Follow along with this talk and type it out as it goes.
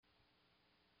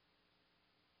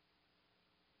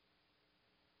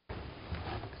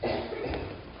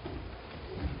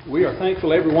We are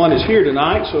thankful everyone is here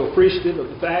tonight, so appreciative of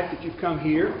the fact that you've come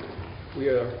here. We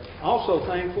are also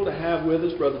thankful to have with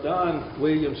us Brother Don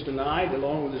Williams tonight,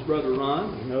 along with his brother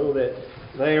Ron. We know that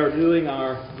they are doing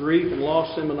our Grief and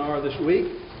Loss seminar this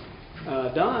week.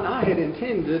 Don, I had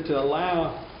intended to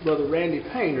allow Brother Randy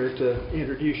Painter to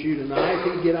introduce you tonight.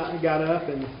 He got up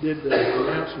and did the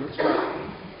announcements. But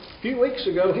a few weeks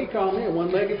ago, he called me a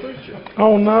one-legged preacher.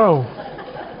 Oh, no.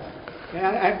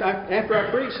 After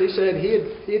I preached, he said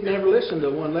he had never listened to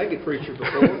a one-legged preacher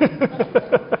before.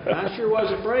 And I sure was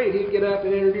afraid he'd get up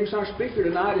and introduce our speaker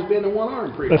tonight as being a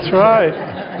one-armed preacher. That's right.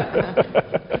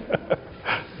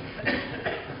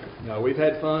 No, we've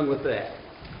had fun with that.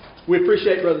 We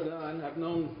appreciate Brother Don. I've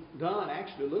known Don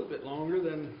actually a little bit longer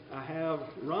than I have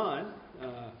Ron.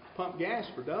 Pumped gas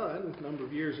for Don a number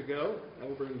of years ago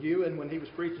over in Ewan when he was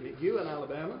preaching at Ewan,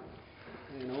 Alabama.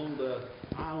 And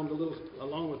I owned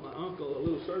along with my uncle, a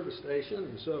little service station,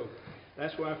 and so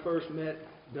that's where I first met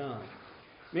Don.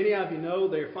 Many of you know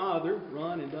their father,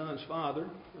 Ron and Don's father,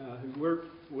 who worked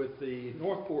with the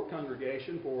Northport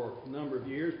congregation for a number of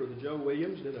years. Brother Joe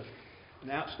Williams did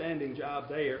an outstanding job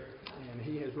there, and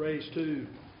he has raised two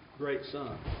great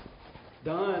sons.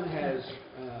 Don has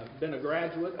been a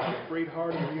graduate of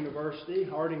Freed-Harding University,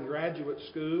 Harding Graduate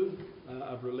School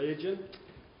of Religion.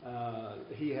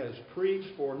 He has preached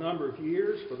for a number of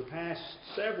years. For the past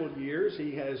several years,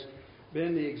 he has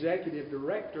been the executive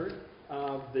director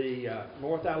of the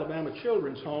North Alabama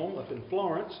Children's Home up in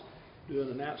Florence, doing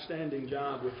an outstanding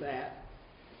job with that.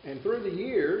 And through the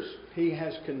years, he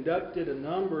has conducted a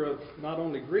number of not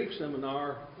only grief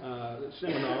seminars,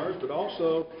 but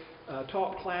also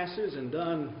taught classes and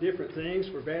done different things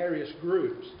for various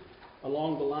groups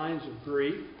along the lines of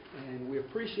grief. And we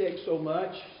appreciate so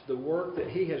much the work that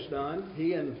he has done.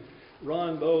 He and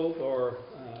Ron both are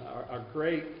a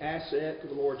great asset to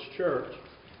the Lord's church.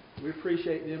 We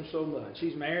appreciate them so much.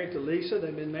 He's married to Lisa.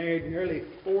 They've been married nearly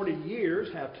 40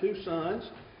 years, have 2 sons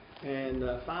and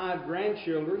 5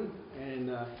 grandchildren.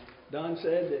 And Don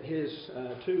said that his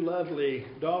 2 lovely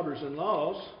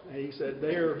daughters-in-laws, he said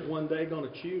they're one day going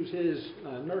to choose his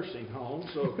nursing home.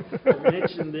 So I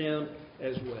mentioned them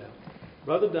as well.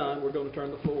 Brother Don, we're going to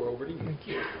turn the floor over to you. Thank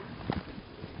you.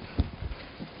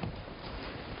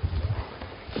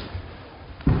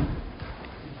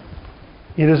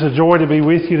 It is a joy to be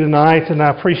with you tonight, and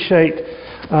I appreciate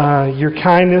your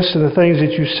kindness and the things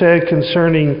that you said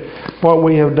concerning what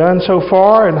we have done so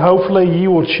far, and hopefully you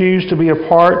will choose to be a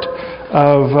part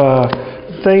of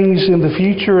things in the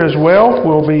future as well.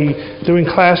 We'll be doing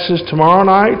classes tomorrow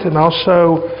night and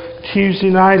also Tuesday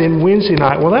night and Wednesday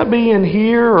night. Will that be in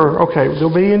here? Or okay,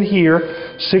 they'll be in here,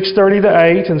 6:30 to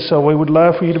 8, and so we would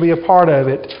love for you to be a part of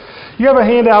it. You have a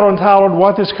handout entitled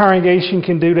What This Congregation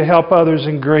Can Do to Help Others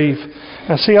in Grief.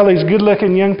 I see all these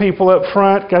good-looking young people up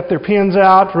front, got their pens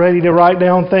out, ready to write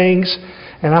down things,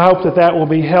 and I hope that that will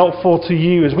be helpful to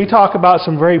you as we talk about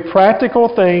some very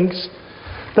practical things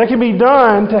that can be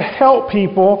done to help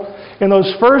people in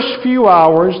those first few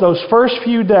hours, those first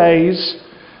few days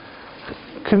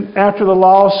after the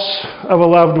loss of a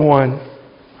loved one.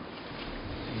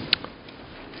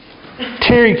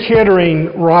 Terry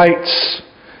Kettering writes,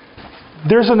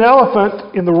 "There's an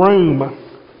elephant in the room.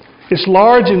 It's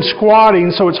large and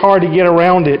squatting, so it's hard to get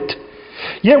around it.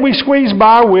 Yet we squeeze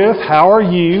by with, 'How are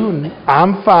you?' and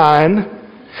 'I'm fine,'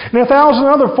 and 1,000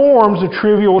 other forms of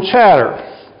trivial chatter.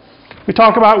 We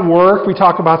talk about work, we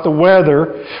talk about the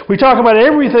weather, we talk about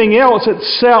everything else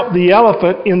except the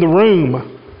elephant in the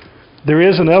room. There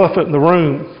is an elephant in the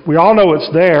room. We all know it's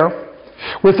there.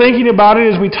 We're thinking about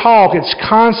it as we talk. It's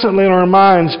constantly in our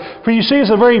minds. For you see, it's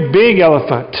a very big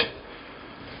elephant.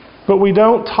 But we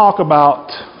don't talk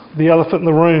about the elephant in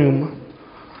the room.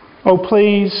 Oh,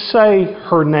 please say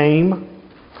her name.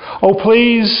 Oh,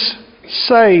 please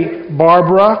say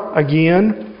Barbara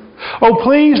again. Oh,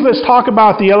 please, let's talk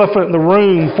about the elephant in the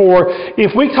room. For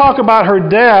if we talk about her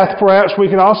death, perhaps we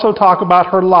can also talk about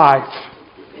her life.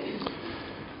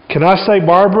 Can I say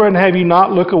Barbara and have you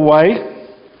not look away?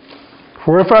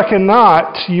 For if I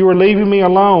cannot, you are leaving me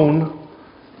alone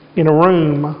in a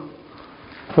room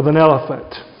with an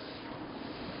elephant."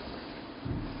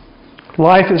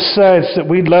 Life is such that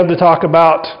we'd love to talk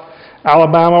about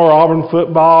Alabama or Auburn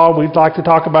football. We'd like to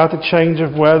talk about the change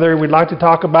of weather. We'd like to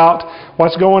talk about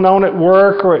what's going on at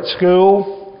work or at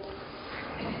school.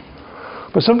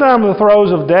 But sometimes in the throes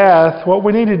of death, what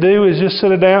we need to do is just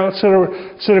sit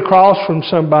across from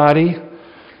somebody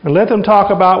and let them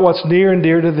talk about what's near and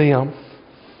dear to them.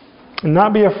 And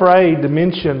not be afraid to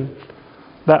mention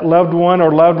that loved one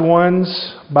or loved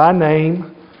ones by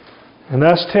name, and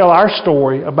us tell our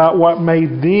story about what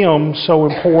made them so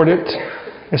important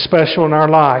and special in our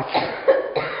life.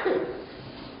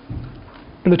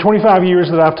 In the 25 years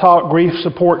that I've taught grief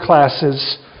support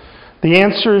classes, the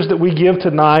answers that we give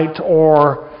tonight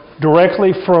are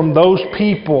directly from those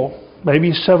people,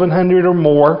 maybe 700 or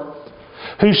more,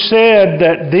 who said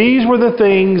that these were the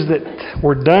things that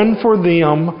were done for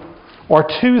them or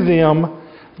to them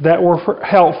that were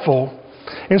helpful.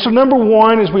 And so number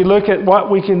one, as we look at what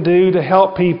we can do to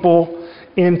help people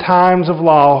in times of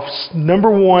loss, number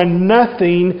one,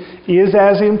 nothing is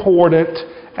as important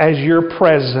as your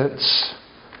presence.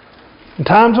 In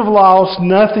times of loss,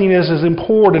 nothing is as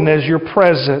important as your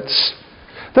presence.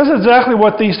 That's exactly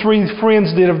what these three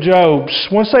friends did of Job's.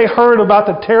 Once they heard about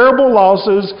the terrible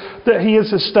losses that he had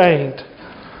sustained,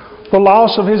 the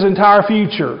loss of his entire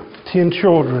future, 10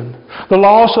 children, the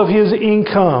loss of his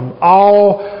income,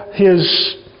 all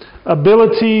his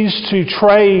abilities to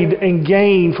trade and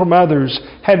gain from others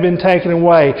had been taken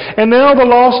away, and now the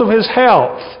loss of his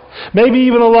health, maybe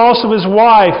even the loss of his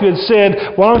wife who had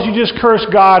said, "Why don't you just curse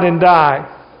God and die?"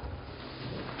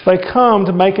 They come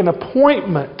to make an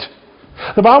appointment.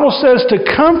 The Bible says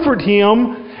to comfort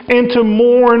him and to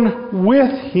mourn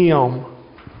with him.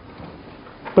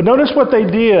 But notice what they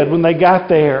did when they got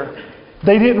there.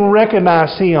 They didn't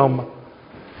recognize him.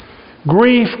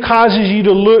 Grief causes you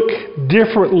to look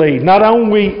differently, not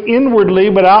only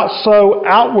inwardly, but also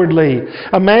outwardly.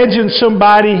 Imagine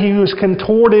somebody who is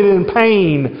contorted in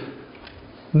pain.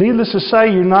 Needless to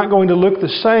say, you're not going to look the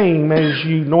same as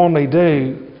you normally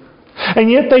do. And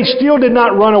yet they still did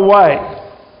not run away.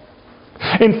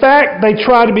 In fact, they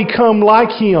tried to become like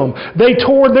him. They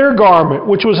tore their garment,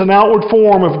 which was an outward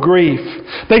form of grief.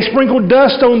 They sprinkled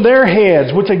dust on their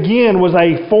heads, which again was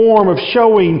a form of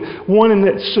showing one in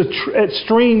its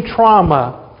extreme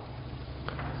trauma.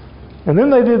 And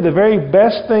then they did the very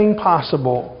best thing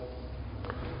possible.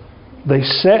 They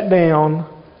sat down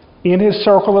in his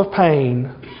circle of pain,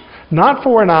 not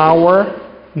for an hour,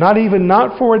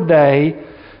 not for a day,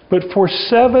 but for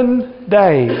 7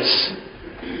 days.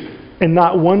 And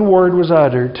not one word was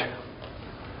uttered.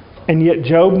 And yet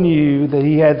Job knew that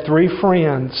he had 3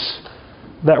 friends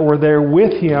that were there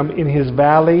with him in his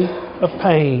valley of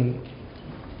pain.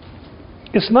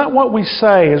 It's not what we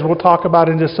say, as we'll talk about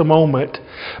in just a moment,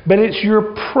 but it's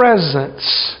your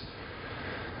presence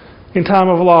in time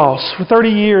of loss. For 30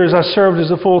 years I served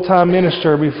as a full-time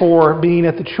minister before being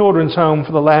at the children's home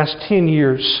for the last 10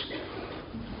 years.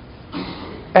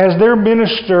 As their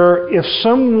minister, if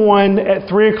someone at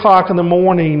 3 o'clock in the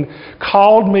morning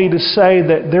called me to say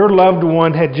that their loved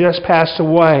one had just passed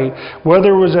away,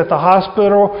 whether it was at the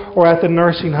hospital or at the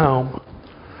nursing home,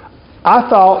 I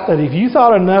thought that if you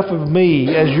thought enough of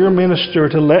me as your minister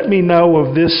to let me know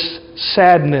of this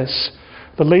sadness,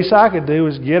 the least I could do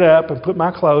is get up and put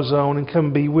my clothes on and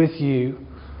come be with you.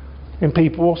 And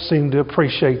people seem to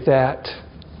appreciate that.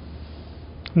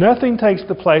 Nothing takes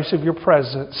the place of your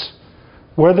presence.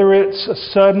 Whether it's a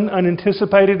sudden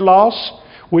unanticipated loss,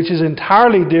 which is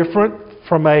entirely different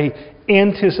from an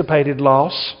anticipated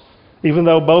loss, even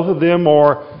though both of them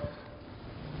are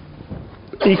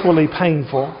equally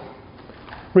painful.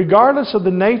 Regardless of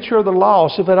the nature of the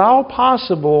loss, if at all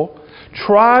possible,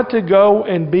 try to go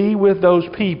and be with those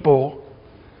people.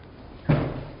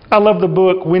 I love the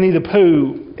book Winnie the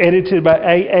Pooh, edited by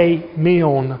A.A.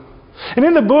 Milne. And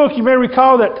in the book, you may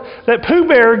recall that Pooh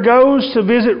Bear goes to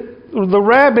visit the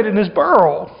rabbit in his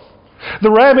burrow.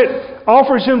 The rabbit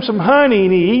offers him some honey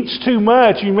and he eats too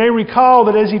much. You may recall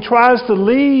that as he tries to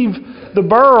leave the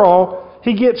burrow,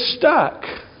 he gets stuck.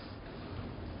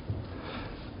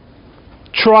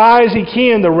 Try as he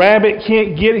can, the rabbit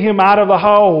can't get him out of the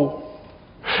hole.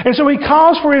 And so he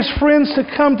calls for his friends to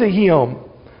come to him.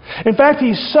 In fact,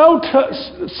 he's so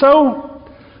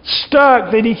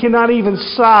stuck that he cannot even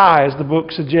sigh, as the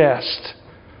book suggests.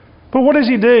 But what does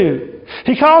he do?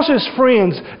 He calls his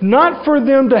friends not for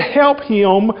them to help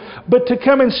him, but to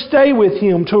come and stay with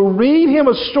him, to read him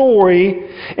a story,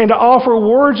 and to offer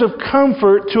words of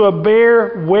comfort to a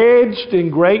bear wedged in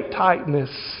great tightness.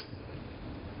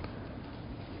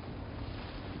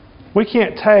 We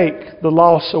can't take the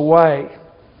loss away.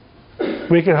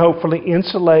 We can hopefully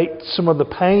insulate some of the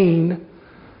pain,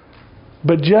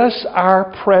 but just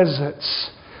our presence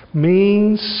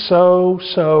means so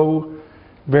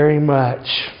very much.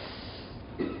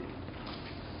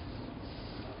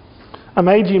 I'm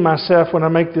aging myself when I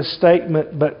make this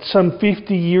statement, but some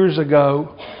 50 years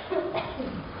ago,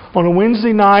 on a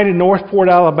Wednesday night in Northport,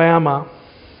 Alabama,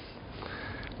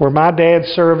 where my dad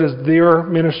served as their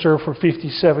minister for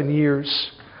 57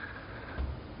 years,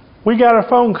 we got a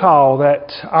phone call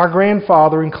that our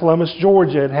grandfather in Columbus,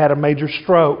 Georgia had a major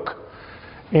stroke.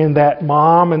 and that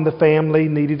Mom and the family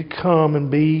needed to come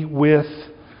and be with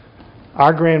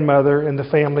our grandmother and the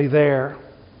family there.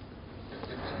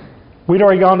 We'd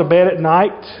already gone to bed at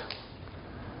night,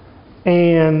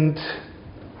 and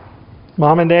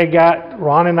Mom and Dad got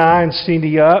Ron and I and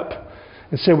Cindy up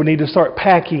and said we need to start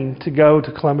packing to go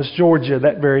to Columbus, Georgia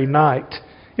that very night.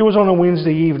 It was on a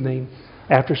Wednesday evening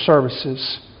after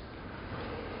services.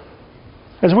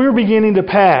 As we were beginning to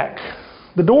pack,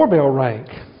 the doorbell rang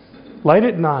late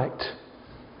at night.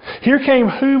 Here came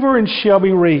Hoover and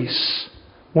Shelby Reese,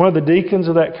 one of the deacons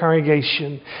of that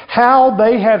congregation. How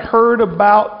they had heard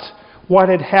about what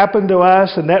had happened to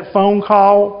us in that phone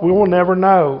call, we will never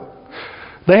know.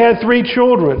 They had 3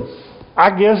 children.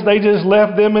 I guess they just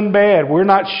left them in bed. We're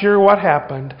not sure what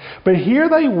happened. But here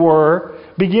they were,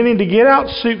 beginning to get out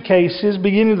suitcases,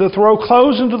 beginning to throw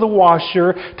clothes into the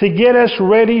washer to get us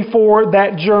ready for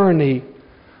that journey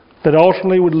that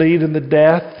ultimately would lead in the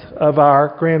death of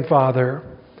our grandfather.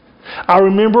 I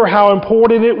remember how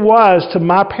important it was to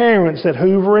my parents that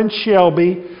Hoover and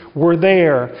Shelby were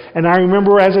there. And I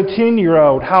remember as a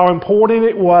 10-year-old how important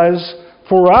it was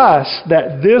for us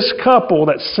that this couple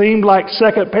that seemed like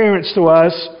second parents to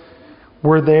us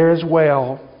were there as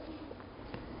well.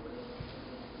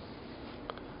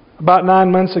 About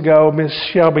 9 months ago, Miss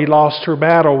Shelby lost her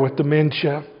battle with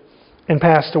dementia and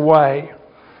passed away.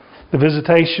 The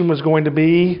visitation was going to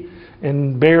be,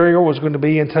 and burial was going to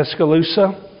be in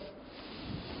Tuscaloosa.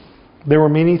 There were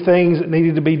many things that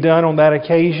needed to be done on that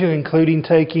occasion, including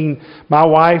taking my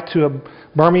wife to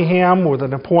Birmingham with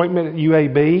an appointment at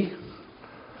UAB.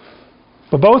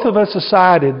 But both of us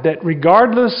decided that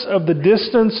regardless of the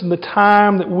distance and the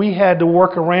time that we had to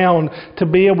work around to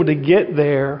be able to get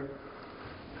there,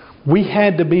 we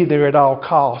had to be there at all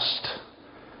cost.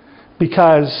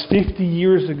 Because 50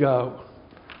 years ago,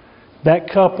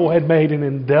 that couple had made an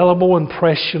indelible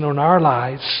impression on our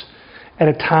lives at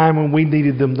a time when we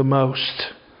needed them the most.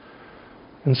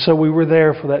 And so we were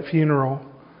there for that funeral,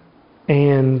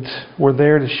 and we're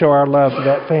there to show our love to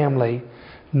that family.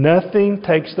 Nothing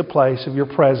takes the place of your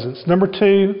presence. Number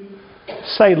 2,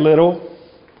 say little.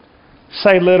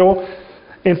 Say little.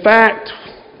 In fact,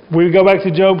 we go back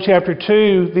to Job chapter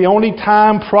 2. The only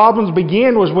time problems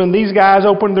began was when these guys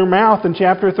opened their mouth in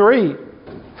chapter 3.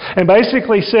 And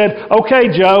basically said,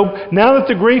 okay, Job, now that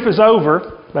the grief is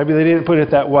over, maybe they didn't put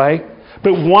it that way,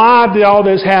 but why did all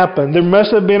this happen? There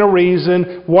must have been a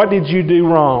reason. What did you do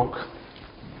wrong?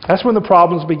 That's when the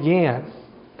problems began.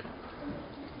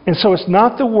 And so it's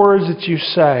not the words that you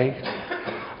say.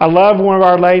 I love one of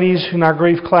our ladies in our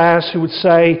grief class who would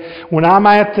say, when I'm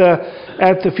at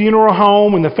the funeral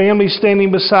home and the family's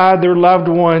standing beside their loved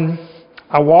one,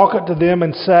 I walk up to them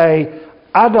and say,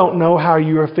 I don't know how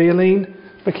you are feeling,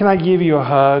 but can I give you a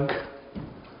hug?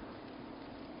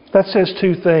 That says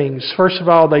 2 things. First of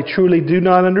all, they truly do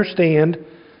not understand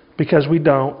because we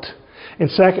don't. And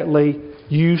secondly,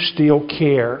 you still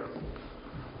care.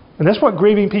 And that's what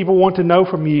grieving people want to know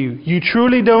from you. You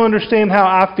truly don't understand how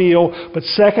I feel, but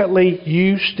secondly,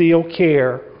 you still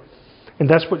care. And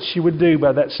that's what she would do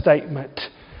by that statement.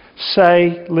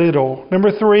 Say little.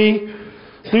 Number 3,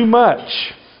 do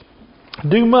much.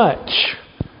 Do much.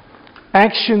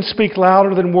 Actions speak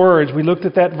louder than words. We looked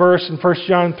at that verse in 1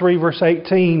 John 3, verse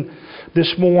 18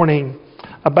 this morning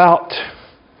about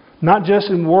not just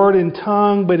in word and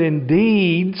tongue, but in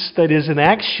deeds, that is in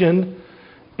action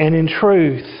and in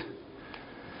truth.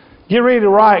 Get ready to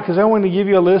write, because I want to give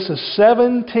you a list of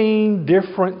 17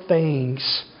 different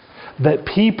things that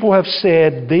people have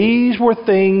said, these were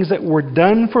things that were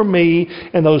done for me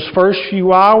in those first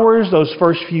few hours, those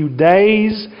first few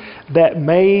days, that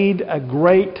made a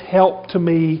great help to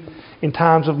me in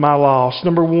times of my loss.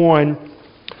 Number 1,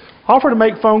 offer to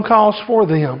make phone calls for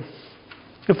them.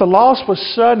 If the loss was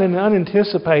sudden and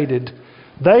unanticipated,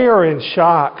 they are in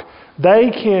shock. They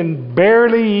can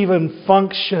barely even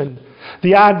function.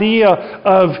 The idea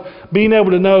of being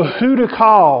able to know who to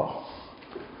call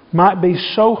might be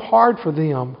so hard for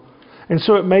them. And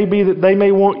so it may be that they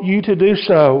may want you to do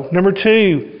so. Number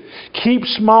 2, keep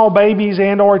small babies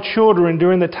and or children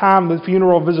during the time of the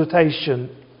funeral visitation.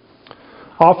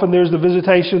 Often there's the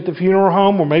visitation at the funeral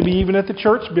home or maybe even at the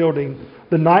church building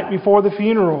the night before the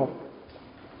funeral.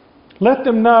 Let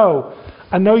them know,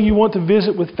 I know you want to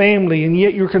visit with family and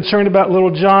yet you're concerned about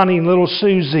little Johnny and little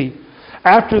Susie.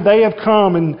 After they have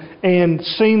come and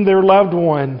seen their loved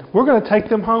one, we're going to take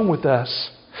them home with us.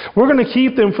 We're going to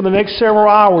keep them for the next several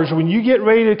hours. When you get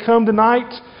ready to come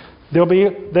tonight, they'll be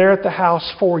there at the house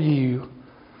for you.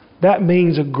 That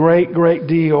means a great, great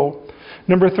deal.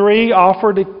 Number 3,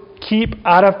 offer to keep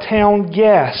out-of-town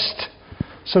guests.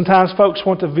 Sometimes folks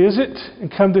want to visit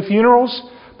and come to funerals,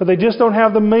 but they just don't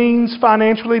have the means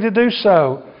financially to do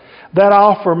so. That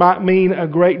offer might mean a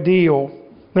great deal.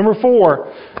 Number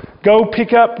 4, go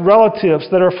pick up relatives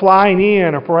that are flying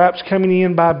in or perhaps coming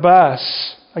in by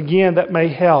bus. Again, that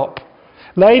may help.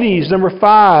 Ladies, number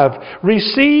 5,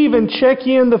 receive and check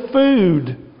in the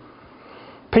food.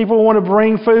 People want to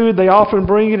bring food. They often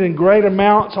bring it in great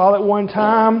amounts all at one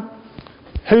time.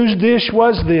 Whose dish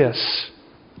was this?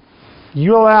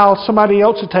 You allow somebody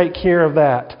else to take care of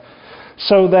that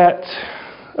so that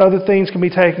other things can be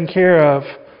taken care of.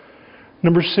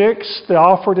 Number 6, the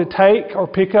offer to take or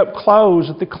pick up clothes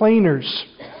at the cleaners.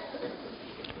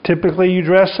 Typically you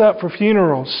dress up for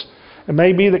funerals. It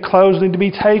may be that clothes need to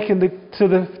be taken to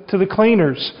the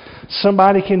cleaners.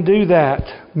 Somebody can do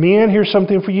that. Men, here's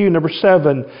something for you. Number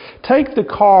 7, take the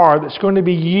car that's going to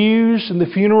be used in the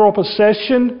funeral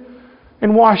procession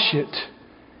and wash it.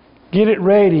 Get it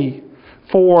ready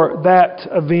for that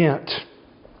event.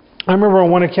 I remember on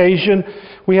one occasion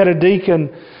we had a deacon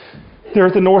there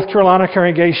at the North Carolina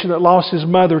congregation that lost his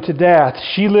mother to death.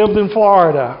 She lived in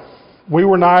Florida. We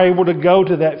were not able to go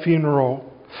to that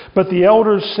funeral. But the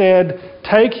elders said,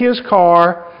 take his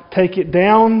car, take it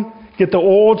down, get the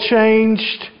oil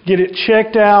changed, get it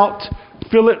checked out,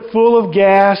 fill it full of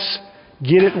gas,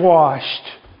 get it washed.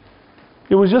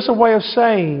 It was just a way of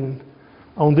saying,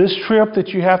 on this trip that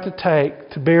you have to take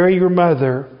to bury your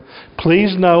mother,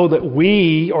 please know that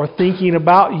we are thinking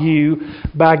about you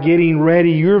by getting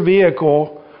ready your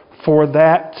vehicle for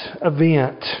that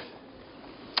event.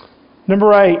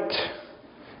 Number 8,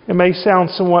 it may sound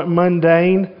somewhat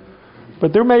mundane,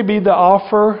 but there may be the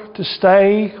offer to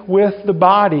stay with the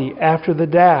body after the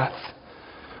death.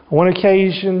 On one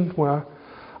occasion,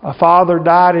 a father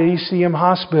died at ECM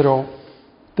Hospital.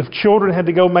 The children had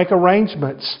to go make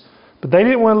arrangements, but they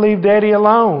didn't want to leave Daddy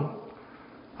alone.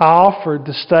 I offered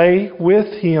to stay with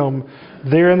him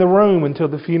there in the room until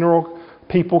the funeral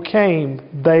people came.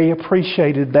 They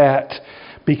appreciated that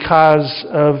because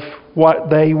of what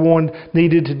they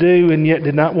needed to do and yet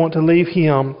did not want to leave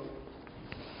him.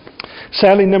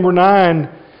 Sadly, number 9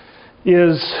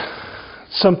 is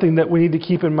something that we need to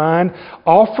keep in mind.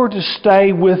 Offer to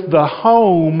stay with the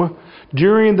home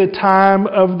during the time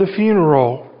of the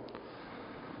funeral.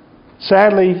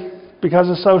 Sadly, because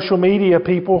of social media,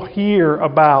 people hear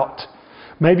about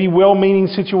maybe well-meaning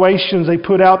situations. They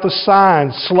put out the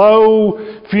signs,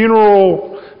 slow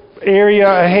funeral area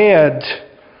ahead.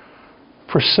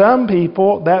 For some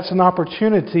people, that's an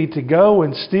opportunity to go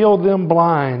and steal them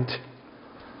blind.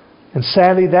 And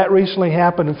sadly, that recently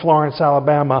happened in Florence,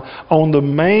 Alabama. On the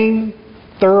main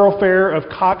thoroughfare of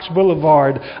Cox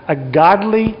Boulevard, a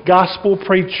godly gospel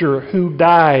preacher who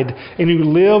died and who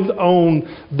lived on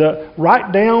the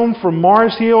right down from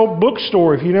Mars Hill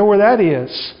bookstore, if you know where that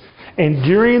is. And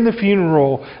during the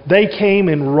funeral, they came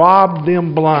and robbed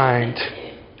them blind.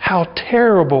 How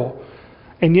terrible.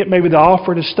 And yet maybe the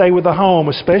offer to stay with the home,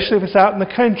 especially if it's out in the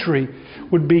country,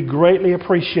 would be greatly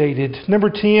appreciated.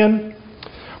 Number 10,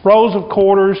 rolls of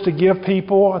quarters to give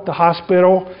people at the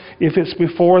hospital if it's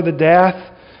before the death,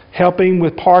 helping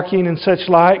with parking and such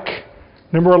like.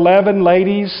 Number 11,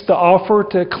 ladies, the offer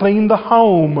to clean the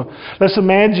home. Let's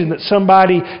imagine that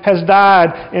somebody has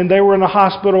died and they were in a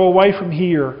hospital away from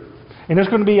here. And it's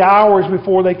going to be hours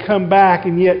before they come back,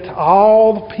 and yet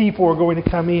all the people are going to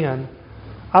come in.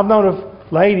 I've known of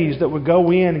ladies that would go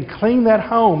in and clean that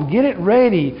home, get it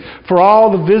ready for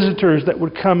all the visitors that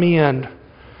would come in.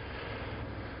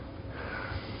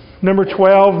 Number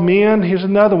 12, men, here's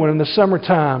another one in the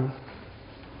summertime.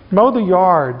 Mow the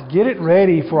yard. Get it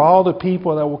ready for all the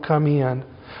people that will come in.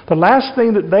 The last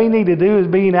thing that they need to do is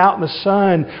being out in the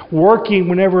sun, working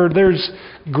whenever there's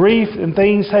grief and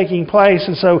things taking place.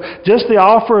 And so just the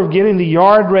offer of getting the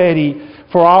yard ready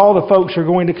for all the folks who are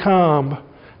going to come.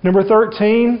 Number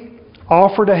 13,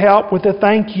 offer to help with the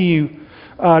thank you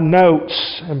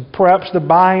notes and perhaps the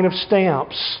buying of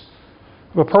stamps.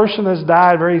 If a person has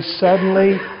died very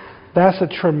suddenly, that's a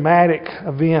traumatic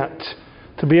event.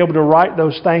 To be able to write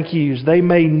those thank yous, they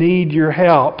may need your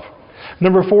help.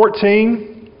 Number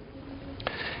 14,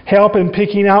 help in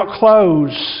picking out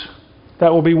clothes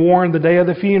that will be worn the day of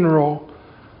the funeral.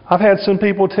 I've had some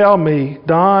people tell me,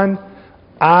 Don,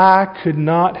 I could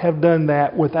not have done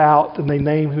that without, and they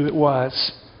name who it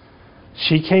was.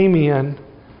 She came in,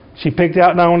 she picked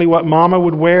out not only what Mama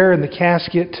would wear in the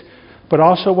casket, but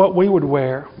also what we would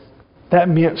wear. That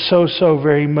meant so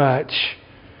very much.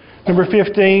 Number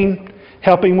 15,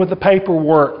 helping with the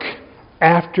paperwork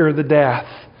after the death.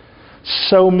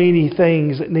 So many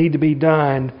things that need to be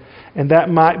done, and that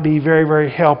might be very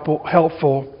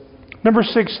helpful. Number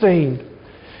 16,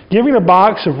 giving a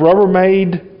box of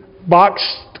Rubbermaid box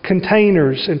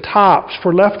containers and tops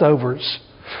for leftovers.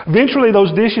 Eventually,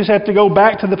 those dishes have to go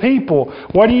back to the people.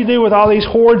 What do you do with all these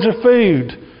hordes of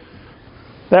food?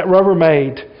 That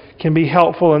Rubbermaid can be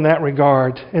helpful in that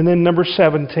regard. And then number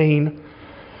 17,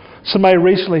 somebody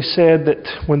recently said that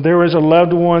when there is a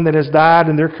loved one that has died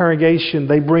in their congregation,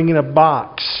 they bring in a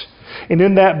box. And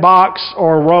in that box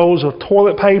are rolls of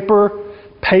toilet paper,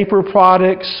 paper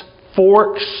products,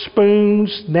 forks,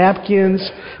 spoons,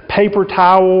 napkins, paper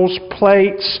towels,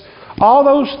 plates, all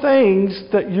those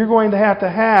things that you're going to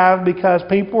have because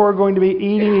people are going to be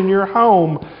eating in your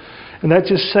home. And that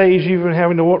just saves you from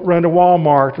having to run to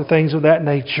Walmart or things of that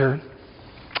nature.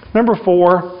 Number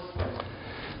 4,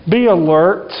 be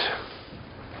alert.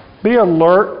 Be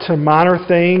alert to minor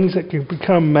things that can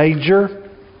become major.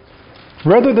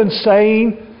 Rather than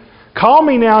saying, call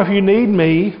me now if you need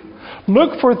me,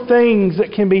 look for things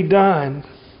that can be done.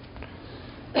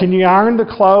 Can you iron the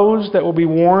clothes that will be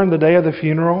worn the day of the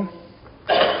funeral?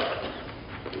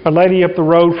 A lady up the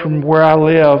road from where I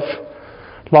live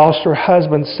lost her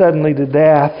husband suddenly to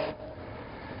death.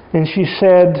 And she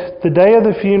said, the day of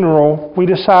the funeral, we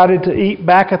decided to eat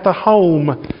back at the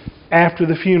home after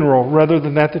the funeral rather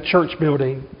than at the church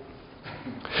building.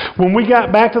 When we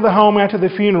got back to the home after the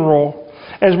funeral,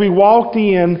 as we walked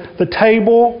in, the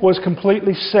table was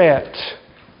completely set.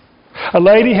 A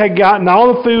lady had gotten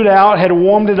all the food out, had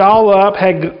warmed it all up,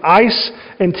 had ice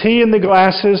and tea in the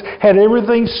glasses, had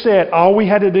everything set. All we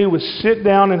had to do was sit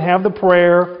down and have the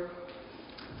prayer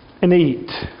and eat.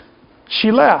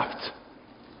 She left.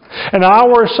 An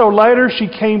hour or so later, she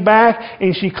came back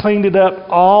and she cleaned it up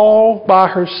all by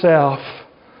herself.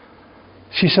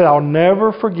 She said, I'll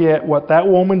never forget what that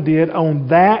woman did on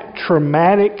that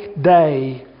traumatic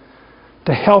day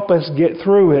to help us get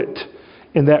through it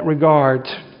in that regard.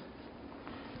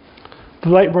 The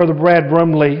late Brother Brad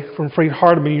Brumley from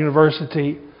Freed-Hardeman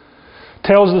University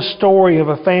tells the story of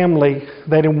a family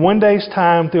that in one day's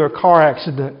time through a car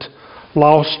accident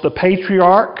lost the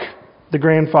patriarch, the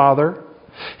grandfather,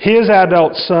 his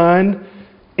adult son,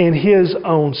 and his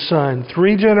own son.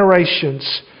 3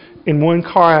 generations in one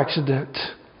car accident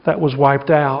that was wiped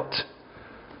out.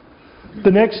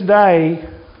 The next day,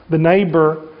 the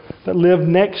neighbor that lived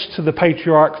next to the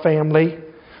patriarch family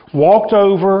walked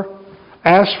over,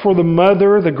 asked for the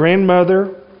mother, the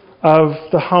grandmother of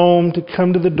the home to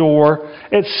come to the door,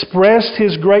 expressed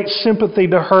his great sympathy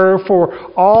to her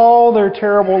for all their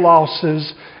terrible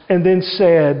losses, and then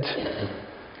said,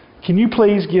 can you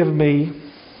please give me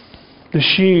the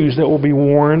shoes that will be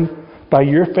worn by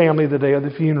your family the day of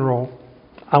the funeral?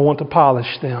 I want to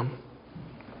polish them.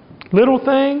 Little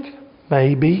thing?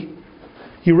 Maybe.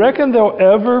 You reckon they'll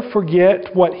ever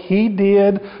forget what he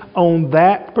did on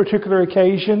that particular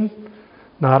occasion?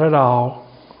 Not at all.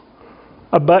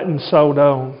 A button sewed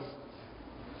on.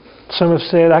 Some have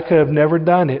said I could have never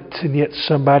done it, and yet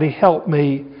somebody helped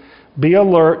me. Be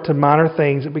alert to minor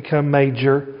things that become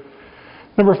major.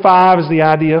 Number 5 is the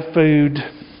idea of food.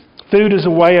 Food is a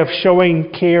way of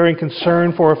showing care and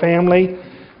concern for a family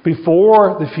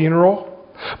before the funeral.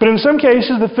 But in some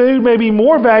cases, the food may be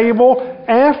more valuable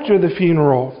after the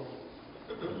funeral.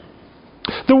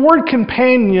 The word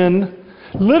companion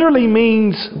literally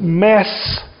means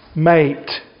mess mate.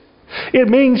 It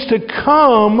means to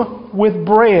come with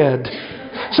bread.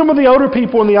 Some of the older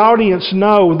people in the audience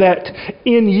know that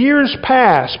in years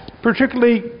past,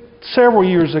 particularly several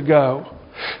years ago,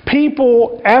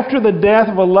 people, after the death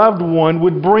of a loved one,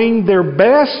 would bring their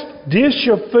best dish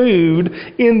of food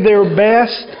in their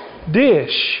best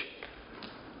dish.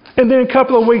 And then a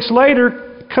couple of weeks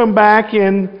later, come back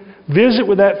and visit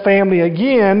with that family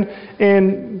again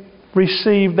and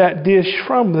receive that dish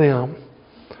from them.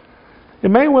 It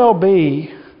may well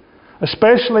be,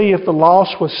 especially if the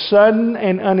loss was sudden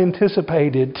and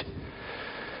unanticipated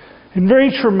and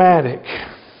very traumatic,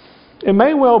 it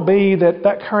may well be that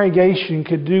that congregation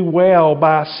could do well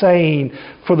by saying,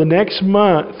 for the next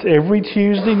month, every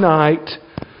Tuesday night,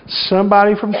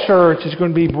 somebody from church is going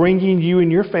to be bringing you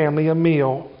and your family a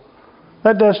meal.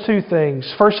 That does 2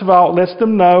 things. First of all, it lets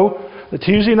them know that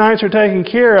Tuesday nights are taken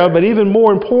care of, but even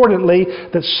more importantly,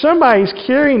 that somebody's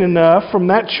caring enough from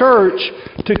that church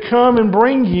to come and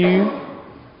bring you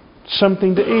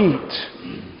something to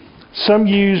eat. Some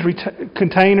use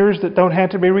containers that don't have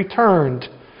to be returned,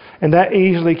 and that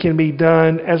easily can be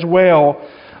done as well.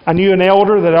 I knew an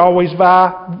elder that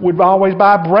would always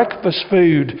buy breakfast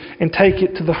food and take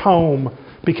it to the home,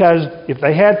 because if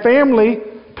they had family,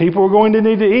 people were going to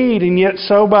need to eat, and yet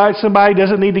somebody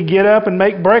doesn't need to get up and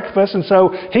make breakfast, and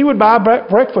so he would buy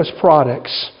breakfast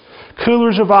products,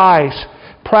 coolers of ice,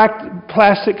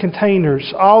 plastic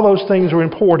containers. All those things are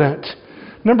important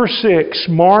Number 6,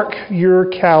 mark your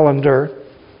calendar.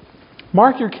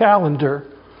 Mark your calendar.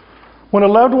 When a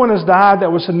loved one has died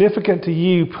that was significant to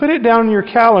you, put it down in your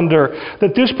calendar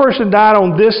that this person died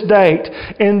on this date,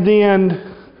 and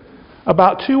then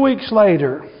about 2 weeks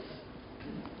later,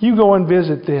 you go and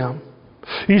visit them.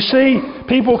 You see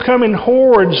people come in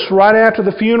hordes right after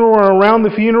the funeral or around the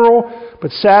funeral,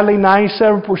 but sadly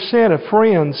 97% of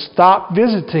friends stop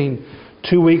visiting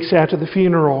 2 weeks after the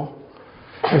funeral.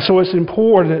 And so it's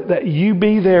important that you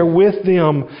be there with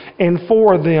them and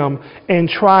for them and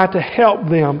try to help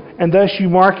them. And thus you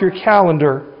mark your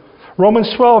calendar.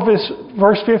 Romans 12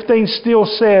 verse 15 still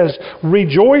says,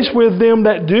 rejoice with them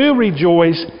that do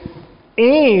rejoice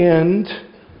and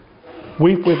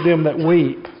weep with them that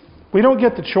weep. We don't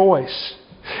get the choice.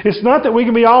 It's not that we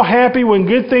can be all happy when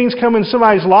good things come in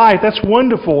somebody's life. That's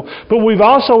wonderful. But we've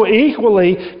also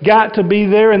equally got to be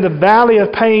there in the valley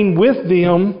of pain with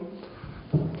them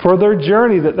for their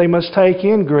journey that they must take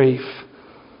in grief.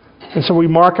 And so we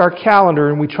mark our calendar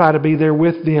and we try to be there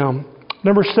with them.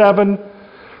 Number 7,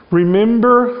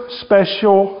 remember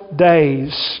special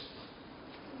days.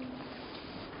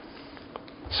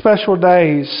 Special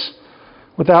days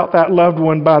without that loved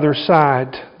one by their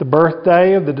side. The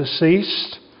birthday of the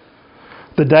deceased,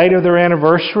 the date of their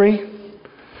anniversary,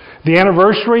 the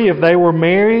anniversary if they were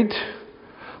married,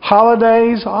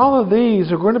 holidays, all of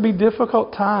these are going to be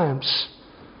difficult times.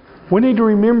 We need to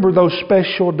remember those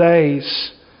special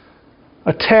days.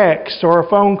 A text or a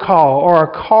phone call or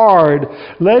a card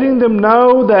letting them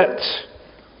know that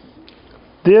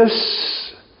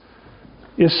this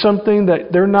is something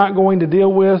that they're not going to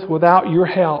deal with without your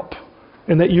help,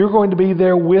 and that you're going to be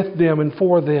there with them and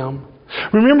for them.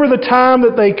 Remember the time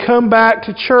that they come back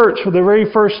to church for the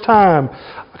very first time.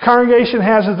 A congregation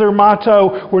has as their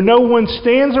motto, where no one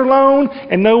stands alone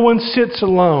and no one sits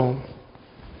alone.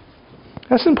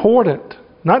 That's important,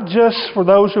 not just for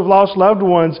those who have lost loved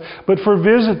ones, but for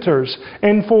visitors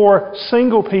and for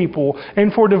single people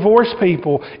and for divorced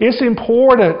people. It's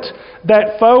important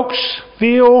that folks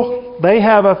feel they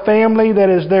have a family that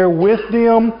is there with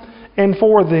them and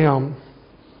for them.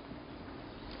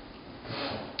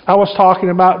 I was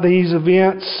talking about these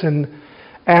events, and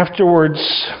afterwards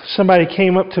somebody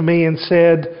came up to me and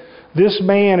said, this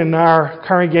man in our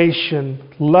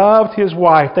congregation loved his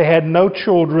wife. They had no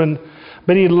children,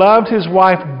 but he loved his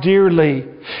wife dearly.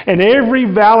 And every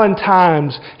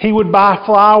Valentine's, he would buy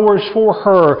flowers for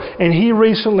her. And he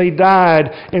recently died.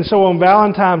 And so on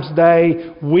Valentine's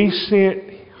Day, we sent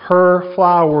her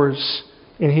flowers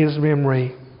in his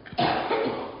memory.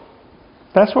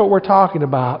 That's what we're talking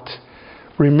about.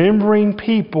 Remembering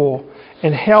people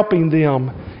and helping them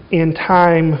in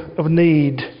time of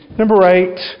need. Number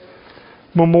 8,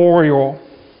 memorial.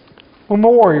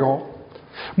 Memorial.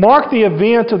 Mark the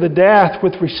event of the death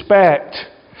with respect.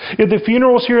 If the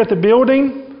funeral's here at the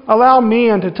building, allow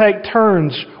men to take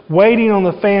turns waiting on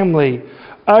the family,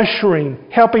 ushering,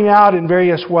 helping out in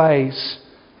various ways.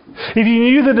 If you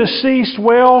knew the deceased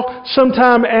well,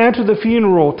 sometime after the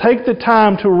funeral, take the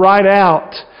time to write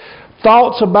out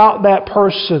thoughts about that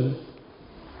person.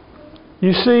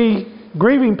 You see,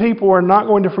 grieving people are not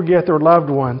going to forget their loved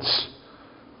ones,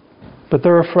 but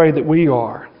they're afraid that we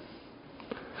are.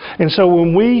 And so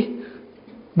when we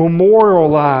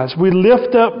memorialize, we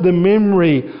lift up the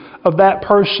memory of that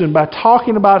person by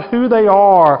talking about who they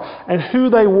are and who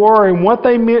they were and what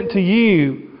they meant to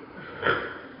you,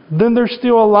 then they're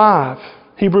still alive.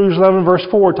 Hebrews 11 verse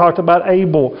 4 talked about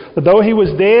Abel. That though he was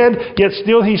dead, yet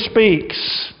still he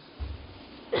speaks.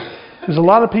 There's a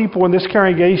lot of people in this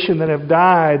congregation that have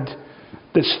died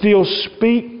that still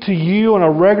speak to you on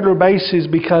a regular basis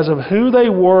because of who they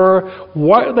were,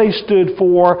 what they stood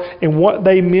for, and what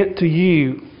they meant to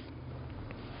you.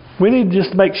 We need to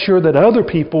just make sure that other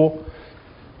people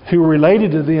who are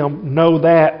related to them know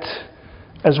that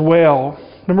as well.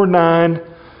 Number 9,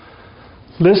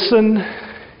 listen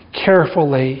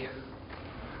carefully.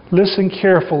 Listen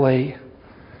carefully.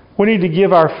 We need to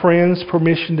give our friends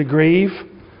permission to grieve,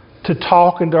 to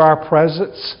talk into our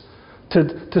presence,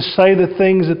 to say the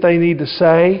things that they need to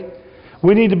say.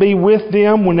 We need to be with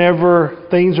them whenever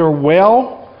things are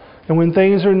well and when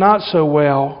things are not so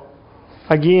well.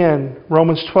 Again,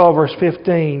 Romans 12 verse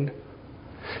 15.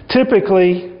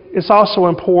 Typically, it's also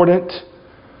important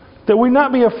that we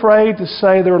not be afraid to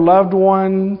say their loved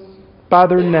one by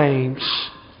their names.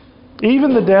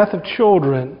 Even the death of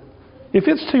children. If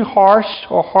it's too harsh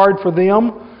or hard for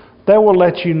them, they will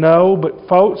let you know. But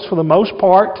folks, for the most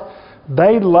part,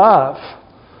 they love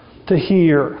to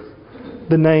hear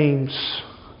the names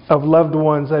of loved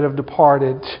ones that have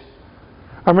departed.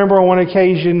 I remember on one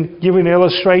occasion giving an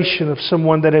illustration of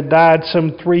someone that had died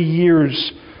some 3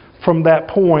 years from that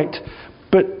point.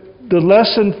 But the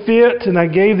lesson fit, and I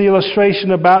gave the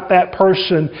illustration about that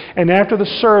person. And after the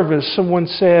service, someone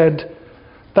said,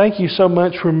 "Thank you so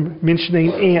much for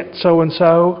mentioning Aunt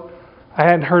so-and-so. I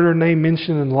hadn't heard her name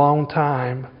mentioned in a long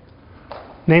time."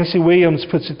 Nancy Williams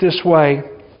puts it this way: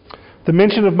 "The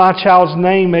mention of my child's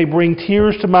name may bring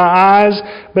tears to my eyes,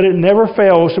 but it never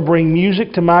fails to bring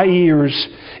music to my ears.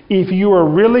 If you are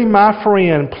really my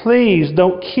friend, please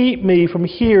don't keep me from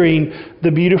hearing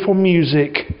the beautiful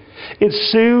music. It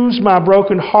soothes my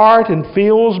broken heart and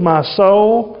fills my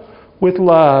soul with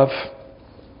love."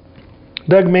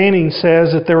 Doug Manning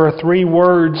says that there are 3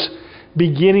 words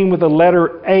beginning with the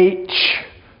letter H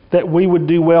that we would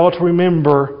do well to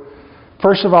remember.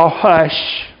 First of all,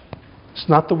 hush. It's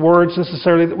not the words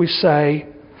necessarily that we say.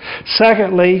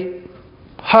 Secondly,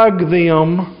 hug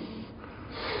them.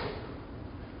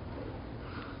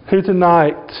 Who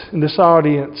tonight in this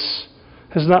audience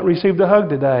has not received a hug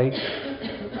today?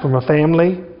 From a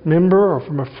family member or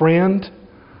from a friend?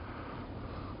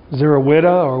 Is there a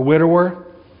widow or a widower?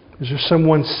 Is there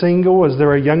someone single? Is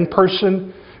there a young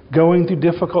person going through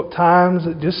difficult times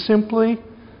that just simply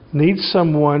needs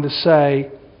someone to say,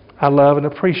 "I love and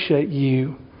appreciate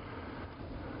you"?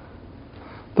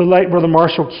 The late Brother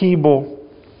Marshall Keeble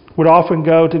would often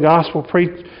go to gospel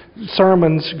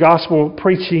sermons, gospel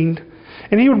preaching,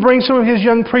 and he would bring some of his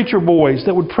young preacher boys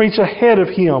that would preach ahead of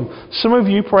him. Some of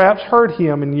you perhaps heard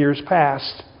him in years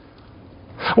past.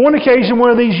 On one occasion, one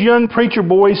of these young preacher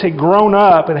boys had grown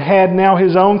up and had now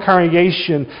his own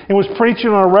congregation and was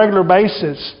preaching on a regular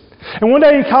basis. And one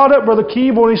day he called up Brother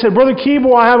Keeble and he said, "Brother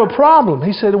Keeble, I have a problem."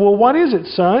 He said, "Well, what is it,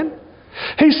 son?"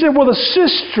 He said, "Well, the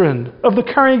sistren of the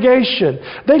congregation,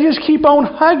 they just keep on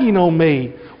hugging on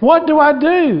me. What do I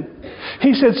do?"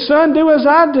 He said, "Son, do as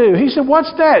I do." He said,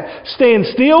 "What's that?" "Stand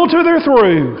still till they're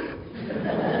through."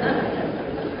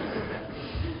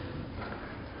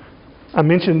 I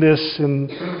mentioned this in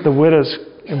the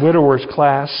widowers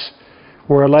class,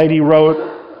 where a lady wrote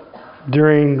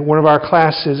during one of our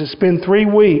classes, "It's been 3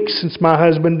 weeks since my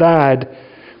husband died.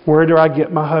 Where do I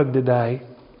get my hug today?"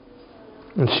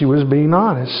 And she was being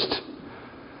honest.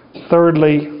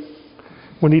 Thirdly,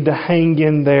 we need to hang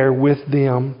in there with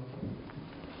them.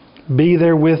 Be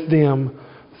there with them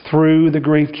through the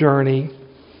grief journey.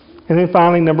 And then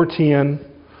finally, number 10,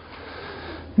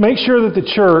 make sure that the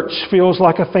church feels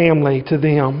like a family to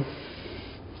them.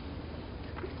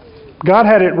 God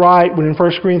had it right when in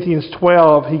 1 Corinthians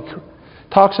 12 He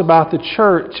talks about the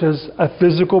church as a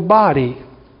physical body.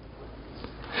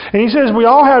 And He says we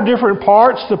all have different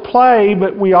parts to play,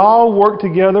 but we all work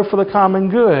together for the common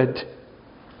good.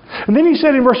 And then He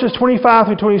said in verses 25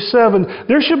 through 27,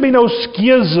 there should be no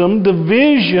schism,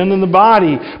 division in the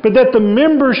body, but that the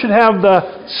members should have the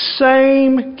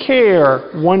same care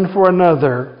one for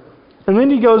another. And then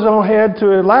He goes on ahead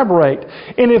to elaborate.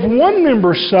 And if one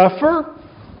member suffer,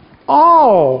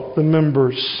 all the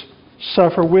members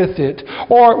suffer with it.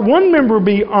 Or one member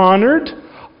be honored,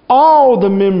 all the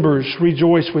members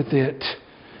rejoice with it.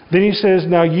 Then He says,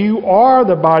 now you are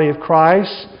the body of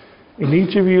Christ, and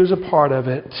each of you is a part of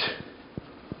it.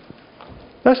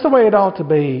 That's the way it ought to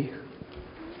be.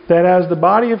 That as the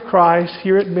body of Christ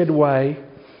here at Midway,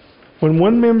 when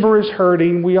one member is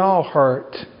hurting, we all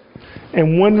hurt.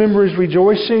 And one member is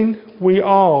rejoicing, we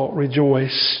all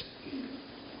rejoice.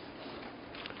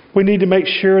 We need to make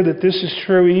sure that this is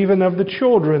true even of the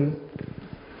children.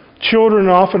 Children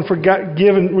are often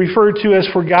referred to as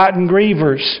forgotten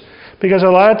grievers, because a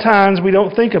lot of times we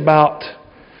don't think about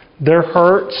their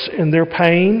hurts and their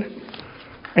pain,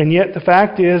 and yet the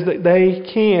fact is that they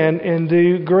can and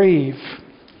do grieve.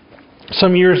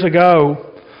 Some years ago,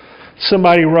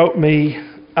 somebody wrote me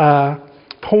a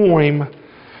poem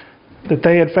that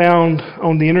they had found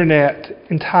on the internet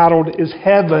entitled, "Is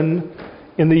Heaven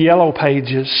in the Yellow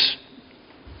Pages?"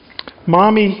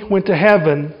 Mommy went to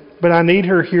heaven, but I need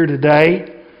her here today.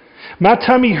 My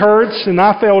tummy hurts and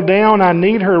I fell down. I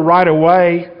need her right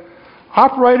away.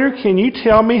 Operator, can you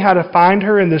tell me how to find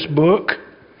her in this book?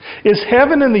 Is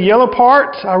heaven in the yellow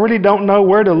part? I really don't know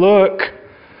where to look.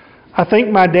 I think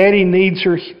my daddy needs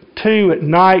her too. At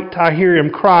night I hear him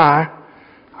cry.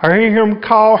 I hear him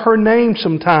call her name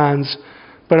sometimes,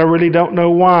 but I really don't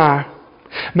know why.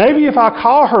 Maybe if I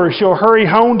call her, she'll hurry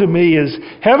home to me. Is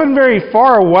heaven very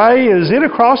far away? Is it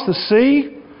across the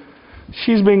sea?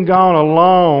 She's been gone a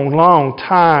long, long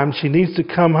time. She needs to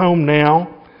come home now.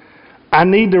 I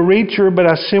need to reach her, but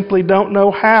I simply don't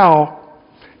know how.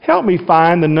 Help me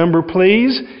find the number,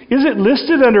 please. Is it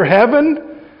listed under heaven?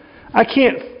 I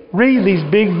can't read these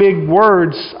big, big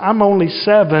words. I'm only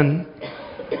 7.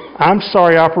 I'm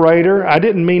sorry, operator. I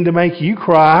didn't mean to make you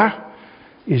cry.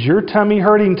 Is your tummy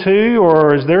hurting too,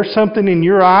 or is there something in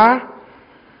your eye?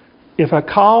 If I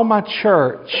call my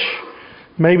church,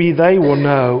 maybe they will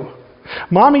know.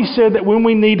 Mommy said that when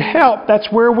we need help, that's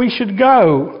where we should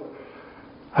go.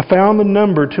 I found the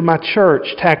number to my church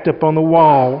tacked up on the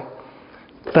wall.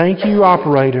 Thank you,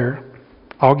 operator.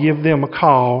 I'll give them a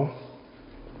call.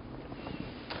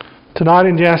 Tonight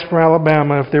in Jasper,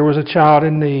 Alabama, if there was a child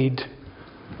in need,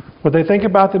 would they think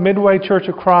about the Midway Church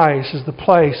of Christ as the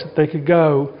place that they could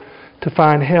go to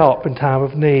find help in time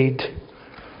of need?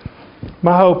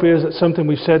 My hope is that something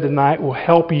we've said tonight will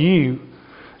help you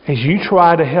as you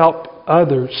try to help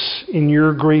others in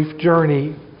your grief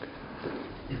journey.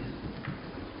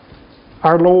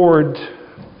 Our Lord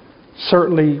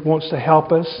certainly wants to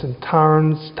help us in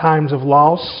times of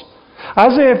loss.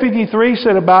 Isaiah 53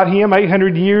 said about Him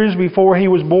 800 years before He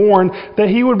was born that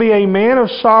He would be a man of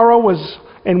sorrow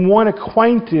and one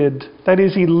acquainted, that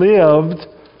is, He lived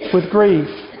with grief.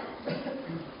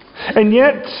 And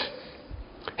yet,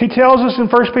 He tells us in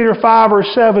 1 Peter 5 verse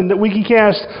 7 that we can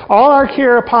cast all our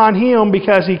care upon Him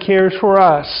because He cares for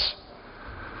us.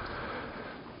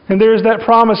 And there's that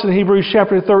promise in Hebrews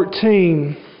chapter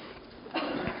 13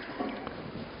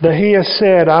 that He has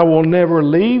said, I will never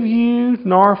leave you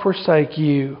nor forsake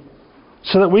you.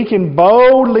 So that we can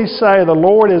boldly say, the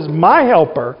Lord is my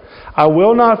helper. I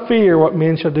will not fear what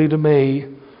men shall do to me.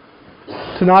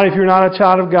 Tonight, if you're not a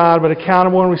child of God, but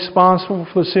accountable and responsible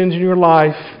for the sins in your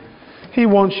life, He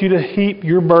wants you to heap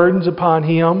your burdens upon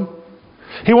Him.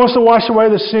 He wants to wash away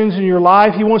the sins in your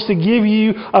life. He wants to give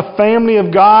you a family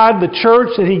of God, the church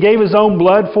that He gave His own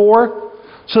blood for,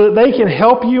 so that they can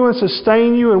help you and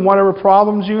sustain you in whatever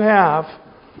problems you have.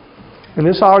 In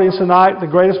this audience tonight, the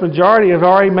greatest majority have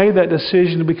already made that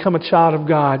decision to become a child of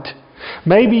God.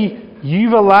 Maybe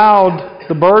you've allowed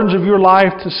the burdens of your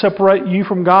life to separate you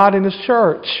from God and His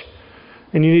church,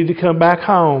 and you need to come back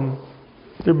home.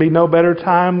 There'd be no better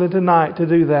time than tonight to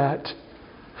do that.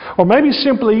 Or maybe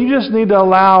simply you just need to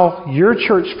allow your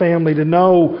church family to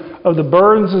know of the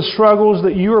burdens and struggles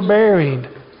that you are bearing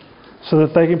so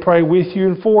that they can pray with you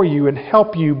and for you and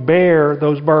help you bear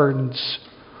those burdens.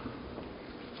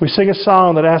 We sing a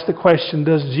song that asks the question,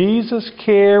 does Jesus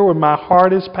care when my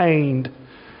heart is pained?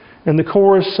 And the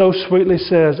chorus so sweetly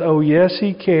says, oh yes,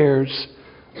 He cares.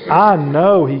 I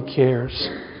know He cares.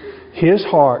 His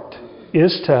heart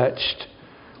is touched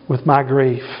with my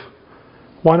grief.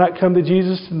 Why not come to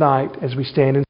Jesus tonight as we stand in